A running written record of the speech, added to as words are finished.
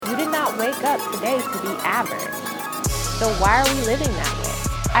wake up today to be average. So why are we living that way?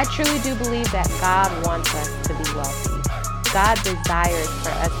 I truly do believe that God wants us to be wealthy. God desires for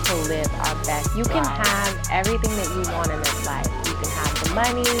us to live our best. You can have everything that you want in this life. You can have the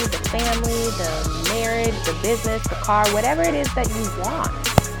money, the family, the marriage, the business, the car, whatever it is that you want.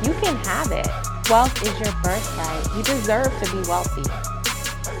 You can have it. Wealth is your birthright. You deserve to be wealthy.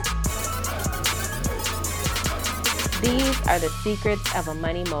 These are the secrets of a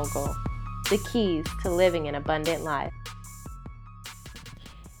money mogul, the keys to living an abundant life.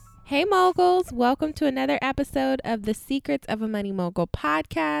 Hey moguls, welcome to another episode of the Secrets of a Money Mogul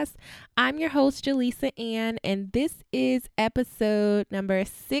podcast. I'm your host, Jaleesa Ann, and this is episode number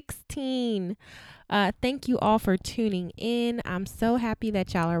 16. Thank you all for tuning in. I'm so happy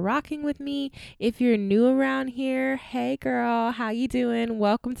that y'all are rocking with me. If you're new around here, hey girl, how you doing?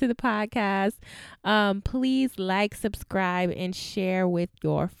 Welcome to the podcast. Please like, subscribe, and share with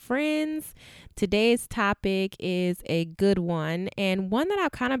your friends. Today's topic is a good one and one that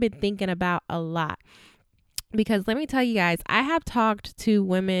I've kind of been thinking about a lot. Because let me tell you guys, I have talked to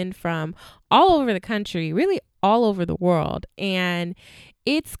women from all over the country, really all over the world, and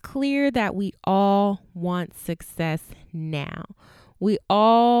it's clear that we all want success now. We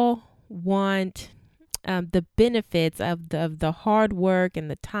all want the benefits of the hard work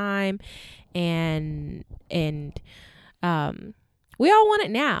and the time, and we all want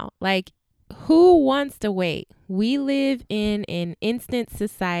it now. Like, who wants to wait? We live in an instant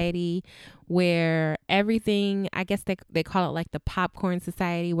society where everything, I guess they call it like the popcorn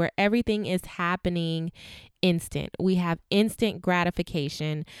society, where everything is happening instant. We have instant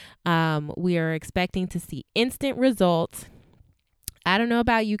gratification. We are expecting to see instant results. I don't know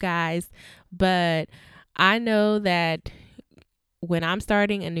about you guys, but I know that when I'm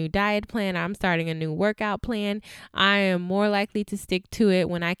starting a new diet plan, I'm starting a new workout plan, I am more likely to stick to it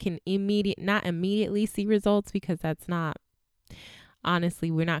when I can not immediately see results, because that's not,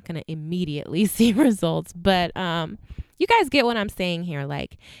 honestly, we're not going to immediately see results. But you guys get what I'm saying here.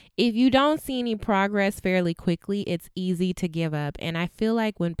 Like, if you don't see any progress fairly quickly, it's easy to give up. And I feel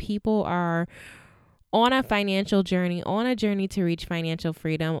like when people are on a financial journey, on a journey to reach financial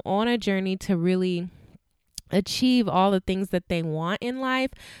freedom, on a journey to really achieve all the things that they want in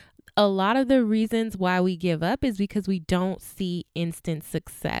life, a lot of the reasons why we give up is because we don't see instant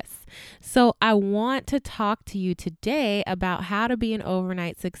success. So I want to talk to you today about how to be an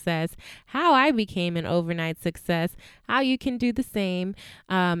overnight success, how I became an overnight success, how you can do the same.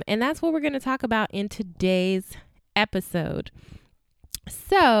 And that's what we're going to talk about in today's episode.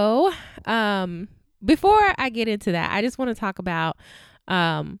 So before I get into that, I just want to talk about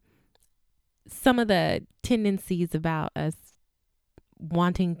some of the tendencies about us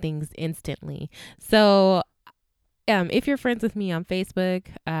wanting things instantly. So if you're friends with me on Facebook,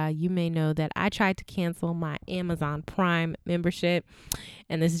 you may know that I tried to cancel my Amazon Prime membership.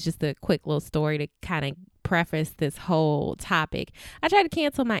 And this is just a quick little story to kind of preface this whole topic. I tried to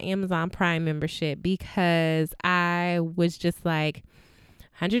cancel my Amazon Prime membership because I was just like,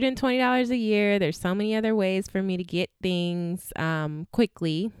 $120 a year. There's so many other ways for me to get things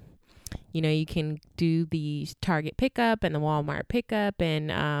quickly. You know, you can do the Target pickup and the Walmart pickup,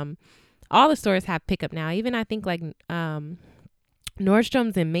 and all the stores have pickup now. Even I think like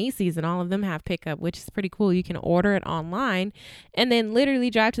Nordstrom's and Macy's and all of them have pickup, which is pretty cool. You can order it online and then literally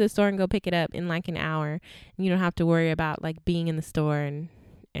drive to the store and go pick it up in like an hour. And you don't have to worry about like being in the store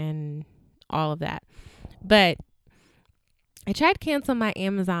and all of that. But I tried to cancel my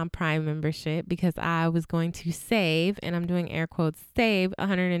Amazon Prime membership because I was going to save, and I'm doing air quotes, save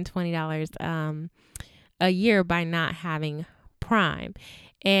 $120 a year by not having Prime.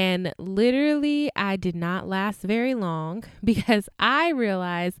 And literally, I did not last very long because I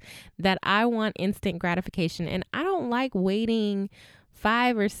realized that I want instant gratification, and I don't like waiting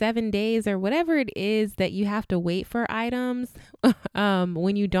 5 or 7 days or whatever it is that you have to wait for items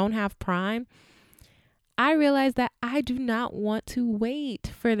when you don't have Prime. I realized that I do not want to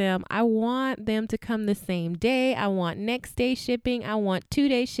wait for them. I want them to come the same day. I want next day shipping. I want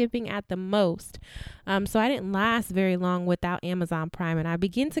 2-day shipping at the most. So I didn't last very long without Amazon Prime. And I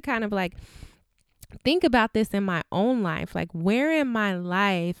begin to kind of like think about this in my own life. Like, where in my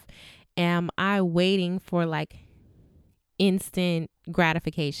life am I waiting for like instant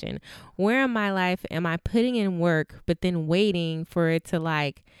gratification? Where in my life am I putting in work, but then waiting for it to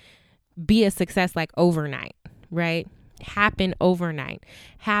like be a success like overnight, right? Happen overnight,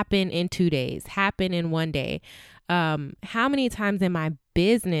 happen in 2 days, happen in 1 day. How many times in my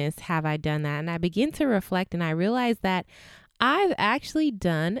business have I done that? And I begin to reflect and I realize that I've actually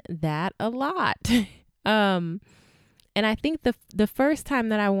done that a lot. And I think the first time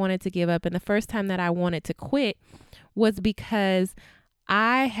that I wanted to give up and the first time that I wanted to quit was because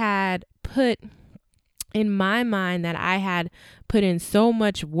I had put in my mind that I had put in so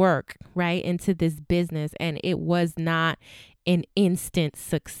much work, right, into this business, and it was not an instant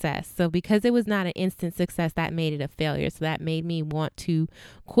success. So because it was not an instant success, that made it a failure. So that made me want to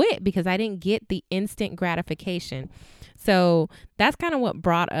quit because I didn't get the instant gratification. So that's kind of what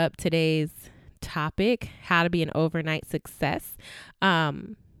brought up today's topic, how to be an overnight success.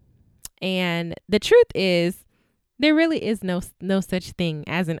 And the truth is, there really is no such thing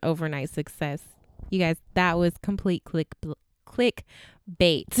as an overnight success. You guys, that was complete clickbait.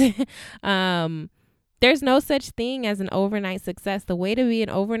 There's no such thing as an overnight success. The way to be an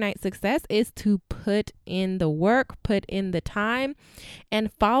overnight success is to put in the work, put in the time,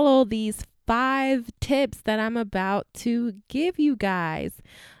 and follow these 5 tips that I'm about to give you guys.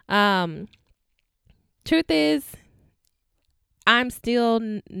 Truth is, I'm still,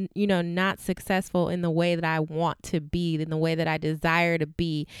 not successful in the way that I want to be, in the way that I desire to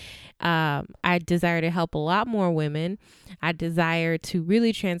be. I desire to help a lot more women. I desire to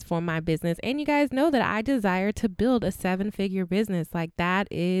really transform my business. And you guys know that I desire to build a 7-figure business. Like, that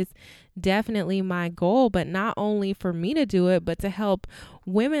is definitely my goal, but not only for me to do it, but to help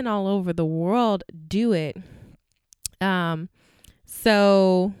women all over the world do it.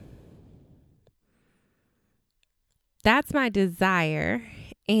 So that's my desire.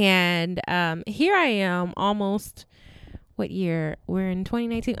 And here I am, almost, what year? We're in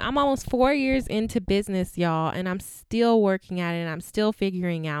 2019. I'm almost 4 years into business, y'all, and I'm still working at it and I'm still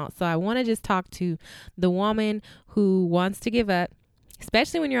figuring out. So I want to just talk to the woman who wants to give up,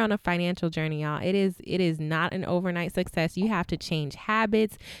 especially when you're on a financial journey, y'all. It is not an overnight success. You have to change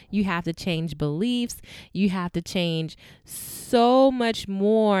habits. You have to change beliefs. You have to change so much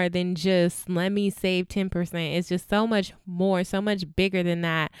more than just let me save 10%. It's just so much more, so much bigger than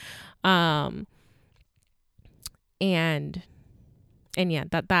that. And yeah,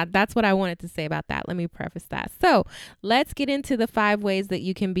 that's what I wanted to say about that. Let me preface that. So let's get into the 5 ways that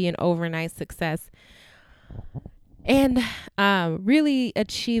you can be an overnight success and really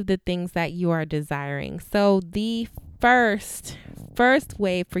achieve the things that you are desiring. So the first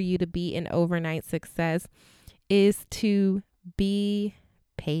way for you to be an overnight success is to be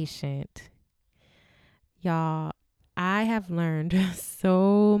patient. Y'all, I have learned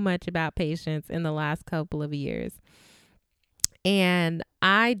so much about patience in the last couple of years. And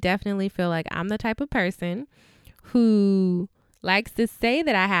I definitely feel like I'm the type of person who likes to say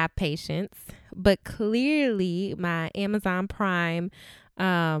that I have patience, but clearly my Amazon Prime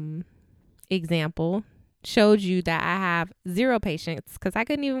example showed you that I have 0 patience, because I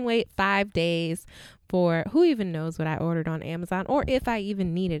couldn't even wait 5 days for who even knows what I ordered on Amazon or if I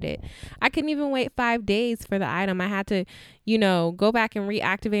even needed it. I couldn't even wait 5 days for the item. I had to, go back and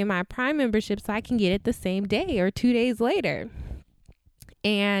reactivate my Prime membership so I can get it the same day or 2 days later.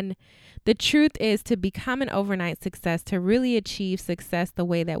 And the truth is, to become an overnight success, to really achieve success the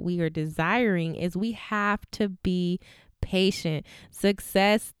way that we are desiring, is we have to be patient.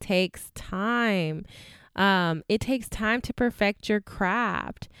 Success takes time. It takes time to perfect your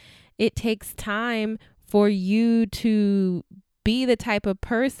craft. It takes time for you to be the type of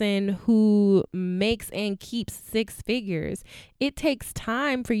person who makes and keeps 6 figures. It takes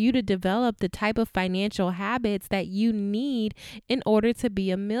time for you to develop the type of financial habits that you need in order to be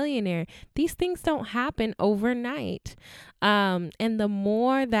a millionaire. These things don't happen overnight. And the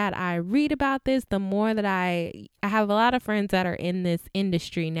more that I read about this, the more that I have a lot of friends that are in this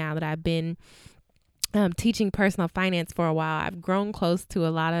industry now that I've been teaching personal finance for a while. I've grown close to a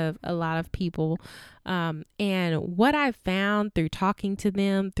lot of people. And what I've found through talking to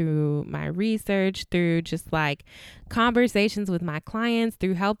them, through my research, through just like conversations with my clients,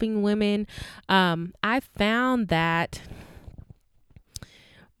 through helping women, I found that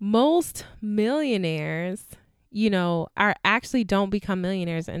most millionaires, don't become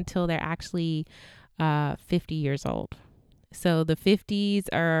millionaires until they're actually 50 years old. So the 50s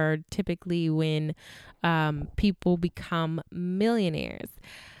are typically when people become millionaires.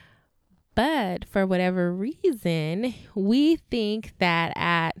 But for whatever reason, we think that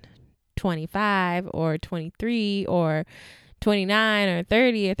at 25 or 23 or 29 or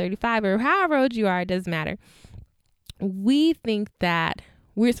 30 or 35 or however old you are, it doesn't matter. We think that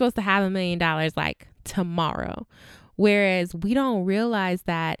we're supposed to have $1 million like tomorrow. Whereas we don't realize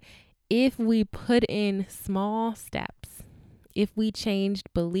that if we put in small steps, if we changed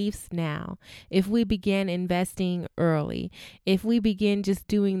beliefs now, if we begin investing early, if we begin just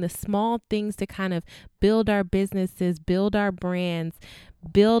doing the small things to kind of build our businesses, build our brands,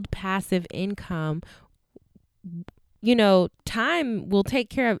 build passive income, time will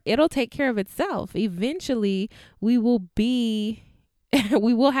it'll take care of itself. Eventually we will be,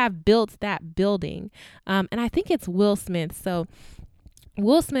 we will have built that building. And I think it's Will Smith. So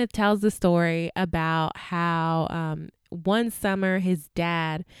Will Smith tells the story about how, one summer his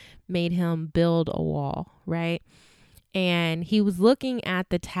dad made him build a wall, right? And he was looking at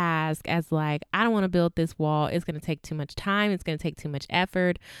the task as like, I don't want to build this wall. It's going to take too much time. It's going to take too much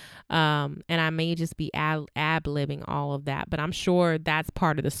effort. And I may just be ad-libbing all of that, but I'm sure that's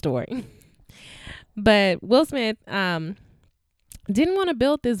part of the story. But Will Smith didn't want to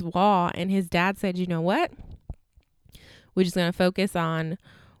build this wall. And his dad said, you know what? We're just going to focus on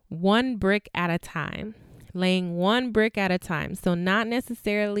one brick at a time, laying one brick at a time. So not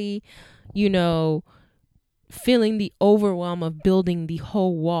necessarily, feeling the overwhelm of building the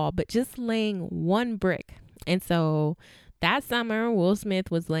whole wall, but just laying one brick. And so that summer, Will Smith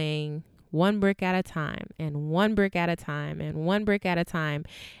was laying one brick at a time and one brick at a time and one brick at a time.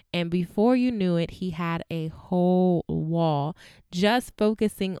 And before you knew it, he had a whole wall just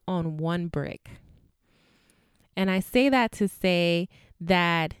focusing on one brick. And I say that to say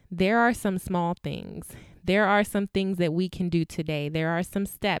that there are some small things. There are some things that we can do today. There are some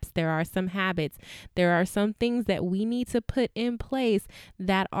steps. There are some habits. There are some things that we need to put in place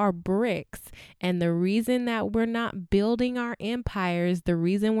that are bricks. And the reason that we're not building our empires, the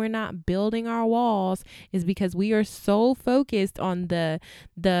reason we're not building our walls is because we are so focused on the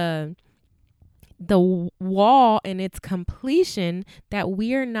wall and its completion that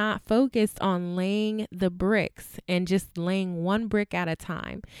we are not focused on laying the bricks and just laying one brick at a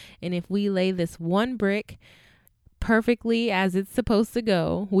time. And if we lay this one brick perfectly as it's supposed to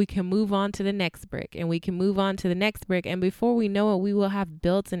go, we can move on to the next brick, and we can move on to the next brick. And before we know it, we will have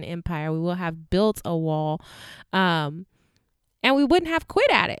built an empire. We will have built a wall. And we wouldn't have quit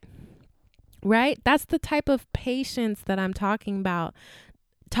at it, right? That's the type of patience that I'm talking about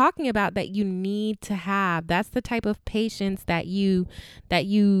that you need to have. That's the type of patience that the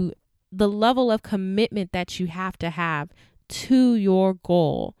level of commitment that you have to your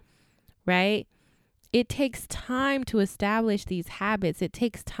goal, right? It takes time to establish these habits. It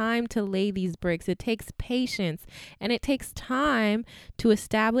takes time to lay these bricks. It takes patience, and it takes time to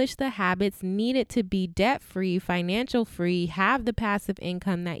establish the habits needed to be debt-free, financial-free, have the passive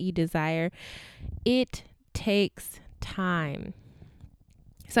income that you desire. It takes time.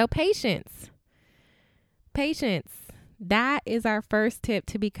 So patience. That is our first tip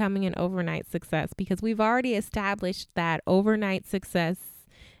to becoming an overnight success, because we've already established that overnight success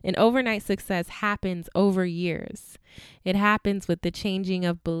happens over years. It happens with the changing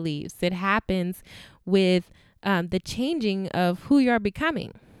of beliefs. It happens with the changing of who you are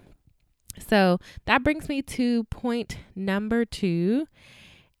becoming. So that brings me to point number 2.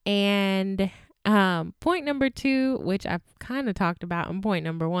 And point number 2, which I've kind of talked about in point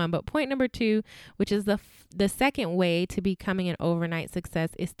number 1, but point number 2, which is the second way to becoming an overnight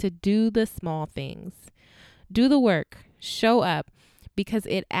success, is to do the small things. Do the work, show up, because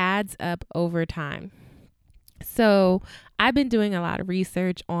it adds up over time. So I've been doing a lot of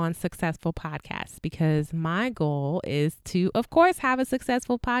research on successful podcasts, because my goal is to, of course, have a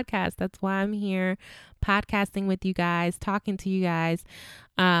successful podcast. That's why I'm here podcasting with you guys, talking to you guys,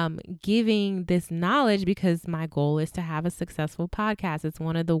 giving this knowledge, because my goal is to have a successful podcast. It's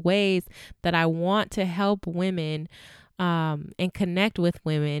one of the ways that I want to help women and connect with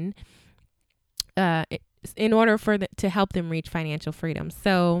women in order to help them reach financial freedom.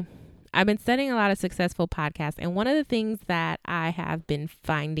 So I've been studying a lot of successful podcasts, and one of the things that I have been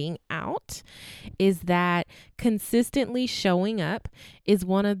finding out is that consistently showing up is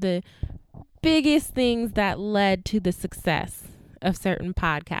one of the biggest things that led to the success of certain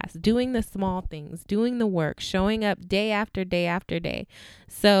podcasts. Doing the small things, doing the work, showing up day after day after day.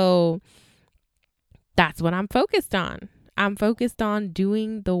 So that's what I'm focused on. I'm focused on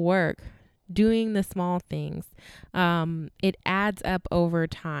doing the work, doing the small things. It adds up over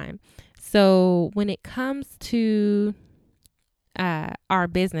time. So when it comes to our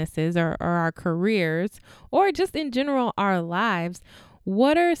businesses or our careers, or just in general our lives,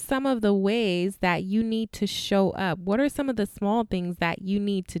 what are some of the ways that you need to show up? What are some of the small things that you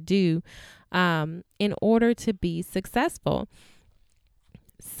need to do in order to be successful?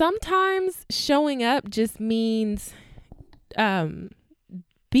 Sometimes showing up just means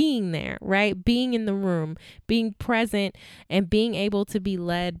being there, right? Being in the room, being present, and being able to be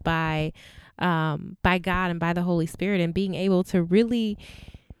led by God and by the Holy Spirit, and being able to really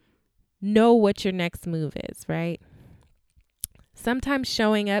know what your next move is, right? Sometimes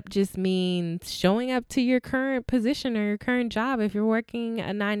showing up just means showing up to your current position or your current job. If you're working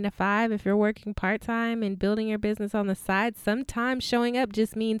a 9 to 5, if you're working part-time and building your business on the side, sometimes showing up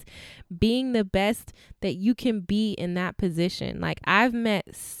just means being the best that you can be in that position. Like, I've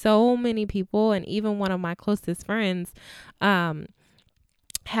met so many people, and even one of my closest friends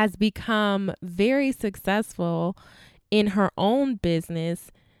has become very successful in her own business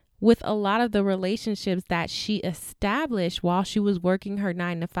with a lot of the relationships that she established while she was working her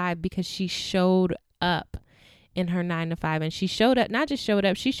 9 to 5, because she showed up in her 9 to 5, and she showed up, not just showed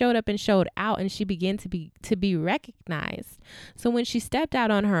up, she showed up and showed out, and she began to be recognized. So when she stepped out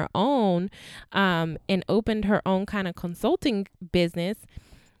on her own, and opened her own kind of consulting business,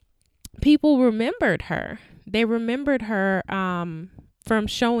 people remembered her. They remembered her, from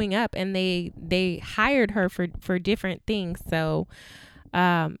showing up, and they hired her for different things. So,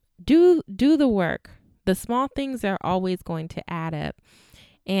 do the work. The small things are always going to add up.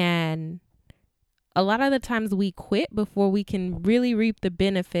 And a lot of the times we quit before we can really reap the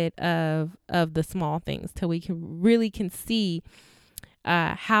benefit of the small things, till we can see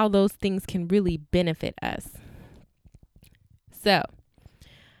how those things can really benefit us. So,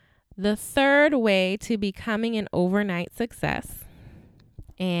 the third way to becoming an overnight success,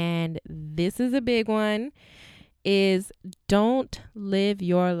 and this is a big one, is don't live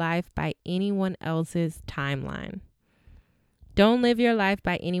your life by anyone else's timeline. Don't live your life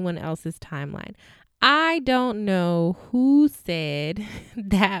by anyone else's timeline. I don't know who said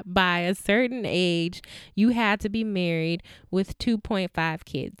that by a certain age you had to be married with 2.5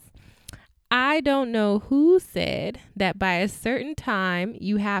 kids. I don't know who said that by a certain time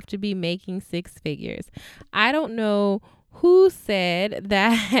you have to be making 6 figures. I don't know who said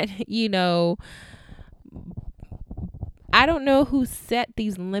that, I don't know who set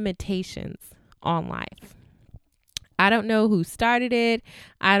these limitations on life. I don't know who started it.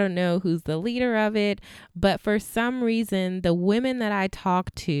 I don't know who's the leader of it. But for some reason, the women that I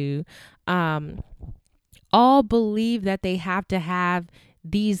talk to all believe that they have to have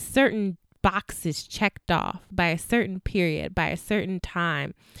these certain boxes checked off by a certain period, by a certain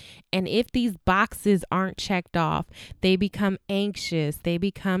time. And if these boxes aren't checked off, they become anxious, they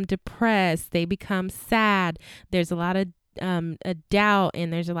become depressed, they become sad. There's a lot of a doubt,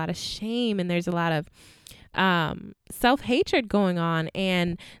 and there's a lot of shame, and there's a lot of self-hatred going on.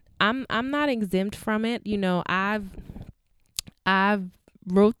 And I'm not exempt from it. I've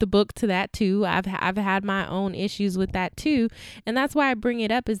wrote the book to that too. I've had my own issues with that too. And that's why I bring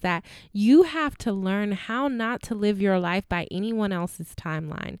it up, is that you have to learn how not to live your life by anyone else's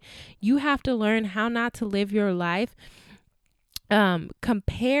timeline. You have to learn how not to live your life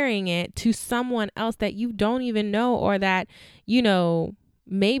comparing it to someone else that you don't even know, or that,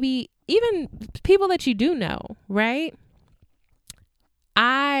 maybe even people that you do know, right?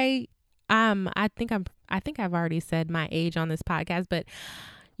 I think I've already said my age on this podcast, but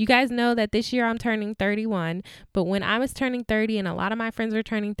you guys know that this year I'm turning 31. But when I was turning 30 and a lot of my friends were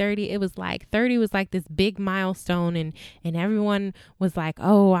turning 30, it was like 30 was like this big milestone, and everyone was like,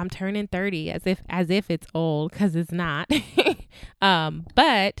 "Oh, I'm turning 30," as if it's old, because it's not.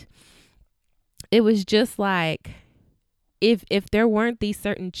 But it was just like, if there weren't these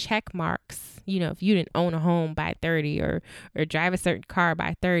certain check marks, if you didn't own a home by 30, or drive a certain car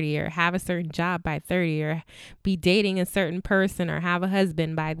by 30, or have a certain job by 30, or be dating a certain person, or have a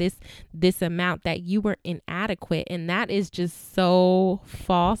husband by this amount, that you were inadequate. And that is just so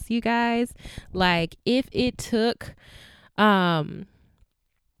false, you guys. Like, if it took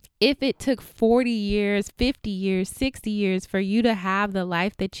 40 years, 50 years, 60 years for you to have the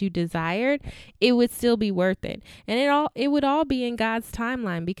life that you desired, it would still be worth it. And it would all be in God's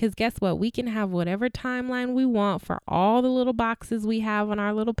timeline, because guess what? We can have whatever timeline we want for all the little boxes we have on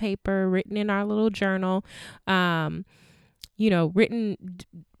our little paper, written in our little journal,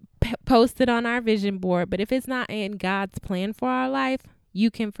 posted on our vision board. But if it's not in God's plan for our life, you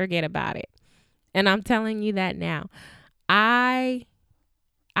can forget about it. And I'm telling you that now.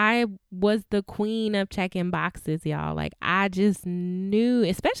 I was the queen of checking boxes, y'all. Like, I just knew,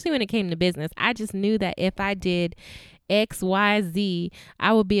 especially when it came to business, I just knew that if I did X, Y, Z,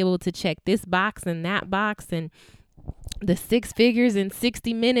 I would be able to check this box and that box, and the 6 figures in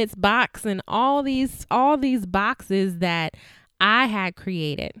 60 minutes box, and all these boxes that I had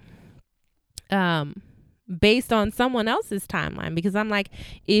created. Based on someone else's timeline, because I'm like,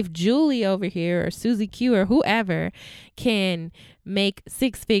 if Julie over here, or Susie Q, or whoever can make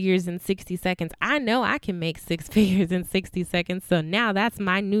 6 figures in 60 seconds, I know I can make 6 figures in 60 seconds. So now that's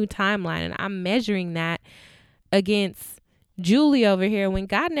my new timeline, and I'm measuring that against Julie over here, when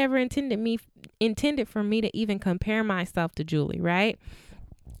God never intended intended for me to even compare myself to Julie, right?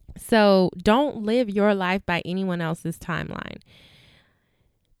 So don't live your life by anyone else's timeline.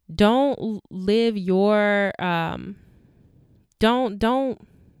 Don't live your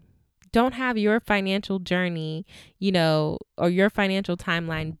don't have your financial journey, or your financial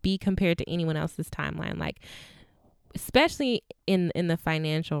timeline be compared to anyone else's timeline. Like, especially in the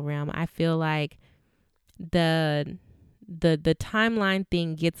financial realm, I feel like the timeline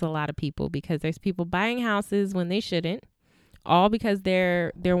thing gets a lot of people, because there's people buying houses when they shouldn't, all because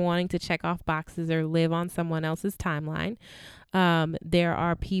they're wanting to check off boxes or live on someone else's timeline. There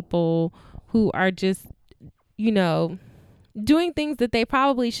are people who are just, doing things that they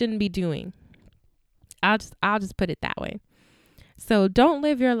probably shouldn't be doing. I'll just put it that way. So don't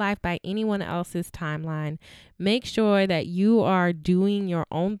live your life by anyone else's timeline. Make sure that you are doing your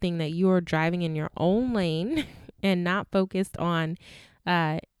own thing, that you are driving in your own lane and not focused on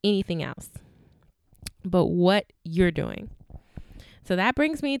anything else but what you're doing. So that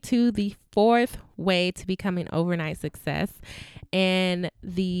brings me to the fourth way to becoming overnight success. And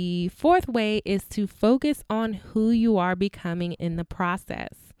the fourth way is to focus on who you are becoming in the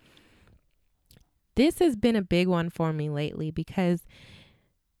process. This has been a big one for me lately, because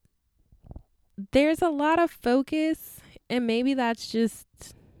there's a lot of focus, and maybe that's just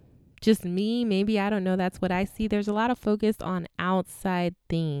me. Maybe, I don't know, that's what I see. There's a lot of focus on outside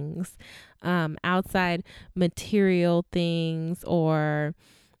things, outside material things, or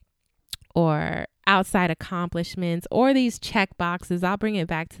outside accomplishments, or these check boxes. I'll bring it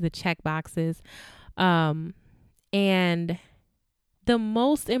back to the check boxes. And the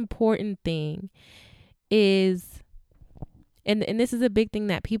most important thing is, and this is a big thing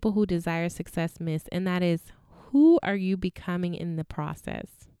that people who desire success miss, and that is, who are you becoming in the process?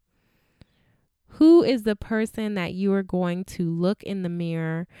 Who is the person that you are going to look in the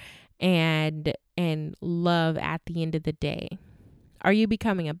mirror and love at the end of the day? Are you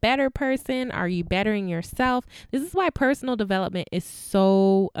becoming a better person? Are you bettering yourself? This is why personal development is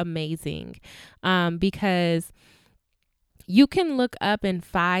so amazing, because you can look up in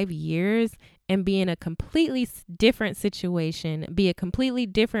 5 years and be in a completely different situation, be a completely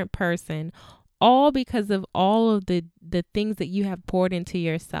different person, all because of all of the things that you have poured into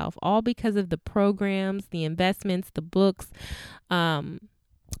yourself, all because of the programs, the investments, the books,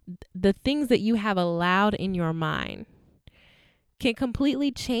 the things that you have allowed in your mind can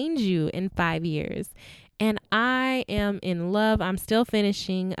completely change you in 5 years. And I am in love. I'm still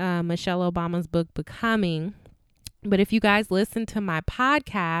finishing Michelle Obama's book, Becoming. But if you guys listen to my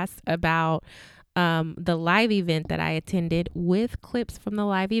podcast about the live event that I attended, with clips from the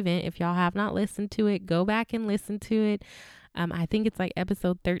live event, if y'all have not listened to it, go back and listen to it. I think it's like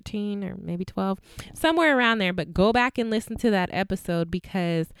episode 13 or maybe 12, somewhere around there. But go back and listen to that episode,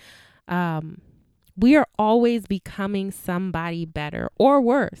 because we are always becoming somebody better or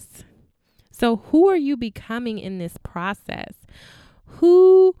worse. So who are you becoming in this process?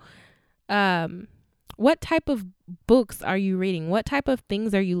 What type of books are you reading? What type of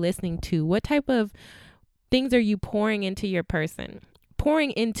things are you listening to? What type of things are you pouring into you?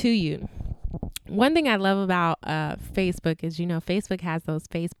 One thing I love about Facebook is, Facebook has those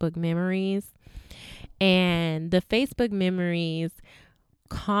Facebook memories, and the Facebook memories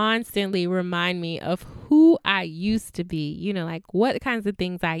constantly remind me of who I used to be, like what kinds of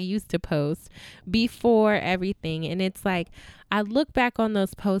things I used to post before everything. And it's like, I look back on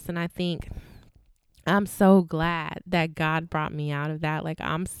those posts and I think, I'm so glad that God brought me out of that. Like,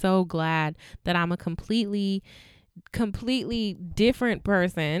 I'm so glad that I'm a completely different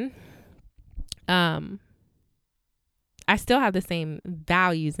person. I still have the same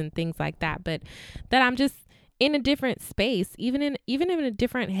values and things like that, but that I'm just in a different space, even in a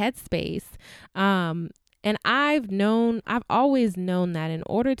different headspace. And I've always known that in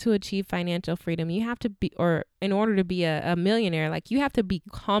order to achieve financial freedom, you have to be, or in order to be a millionaire, like, you have to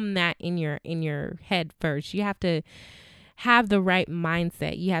become that in your head first. You have to have the right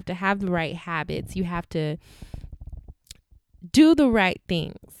mindset. You have to have the right habits. You have to do the right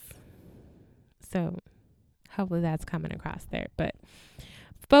things. So hopefully that's coming across there, but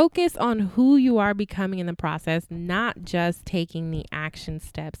focus on who you are becoming in the process, not just taking the action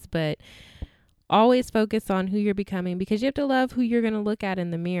steps, but always focus on who you're becoming, because you have to love who you're going to look at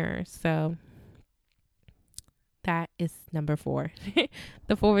in the mirror. So that is number 4,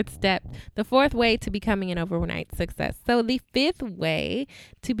 the fourth way to becoming an overnight success. So the fifth way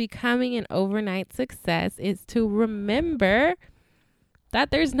to becoming an overnight success is to remember that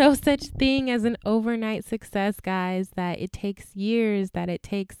there's no such thing as an overnight success, guys, that it takes years, that it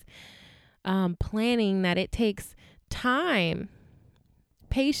takes planning, that it takes time,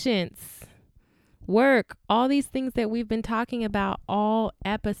 patience, work, all these things that we've been talking about all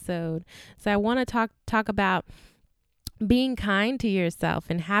episode. So I want to talk about being kind to yourself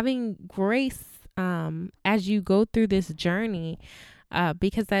and having grace as you go through this journey,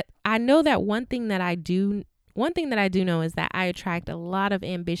 because I know that one thing that I do know is that I attract a lot of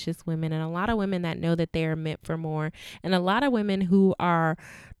ambitious women and a lot of women that know that they are meant for more, and a lot of women who are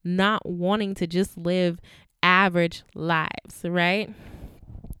not wanting to just live average lives, right?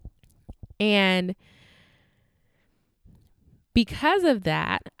 And because of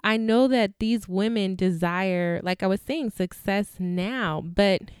that, I know that these women desire, like I was saying, success now,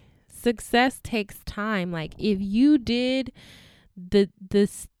 but success takes time. Like if you did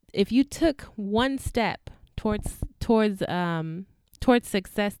if you took one step towards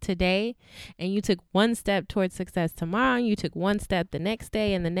success today, and you took one step towards success tomorrow, and you took one step the next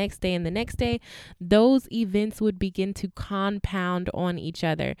day and the next day and the next day, those events would begin to compound on each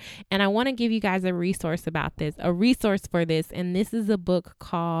other. And I want to give you guys a resource for this. And this is a book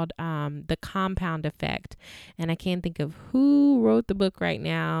called The Compound Effect. And I can't think of who wrote the book right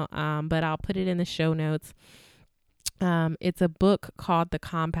now, but I'll put it in the show notes. It's a book called The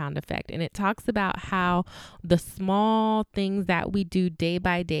Compound Effect, and it talks about how the small things that we do day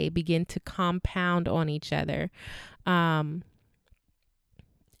by day begin to compound on each other, and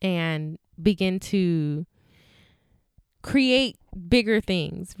begin to create bigger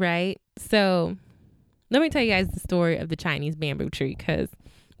things, right? So let me tell you guys the story of the Chinese bamboo tree, because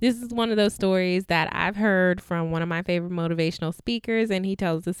this is one of those stories that I've heard from one of my favorite motivational speakers, and he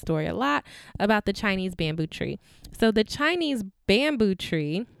tells this story a lot about the Chinese bamboo tree. So the Chinese bamboo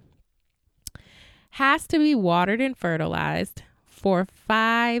tree has to be watered and fertilized for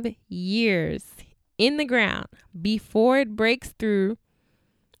 5 years in the ground before it breaks through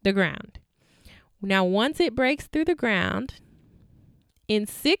the ground. Now, once it breaks through the ground, in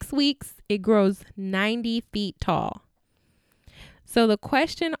 6 weeks, it grows 90 feet tall. So the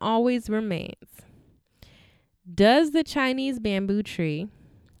question always remains, does the Chinese bamboo tree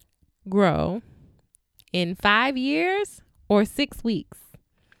grow in 5 years or 6 weeks?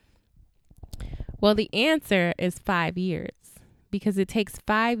 Well, the answer is 5 years, because it takes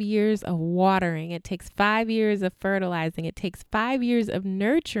 5 years of watering. It takes 5 years of fertilizing. It takes 5 years of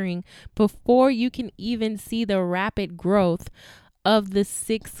nurturing before you can even see the rapid growth of the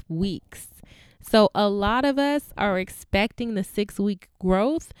 6 weeks. So a lot of us are expecting the 6-week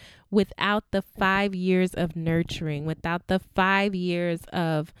growth without the 5 years of nurturing, without the 5 years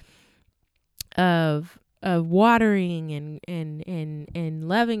of watering and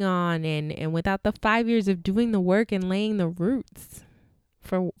loving on, and without the 5 years of doing the work and laying the roots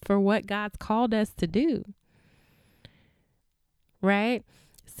for what God's called us to do. Right?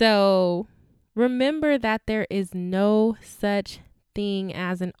 So remember that there is no such thing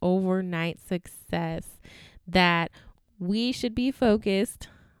as an overnight success, that we should be focused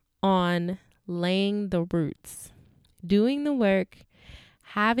on laying the roots, doing the work,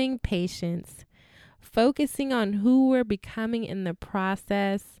 having patience, focusing on who we're becoming in the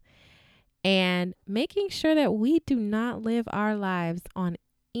process, and making sure that we do not live our lives on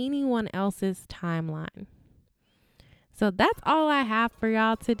anyone else's timeline. So that's all I have for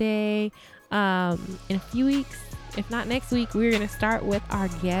y'all today. In a few weeks, if not next week, we're going to start with our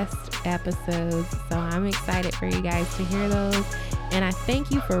guest episodes. So I'm excited for you guys to hear those. And I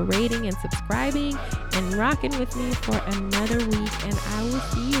thank you for rating and subscribing and rocking with me for another week. And I will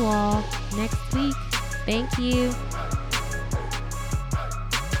see you all next week. Thank you.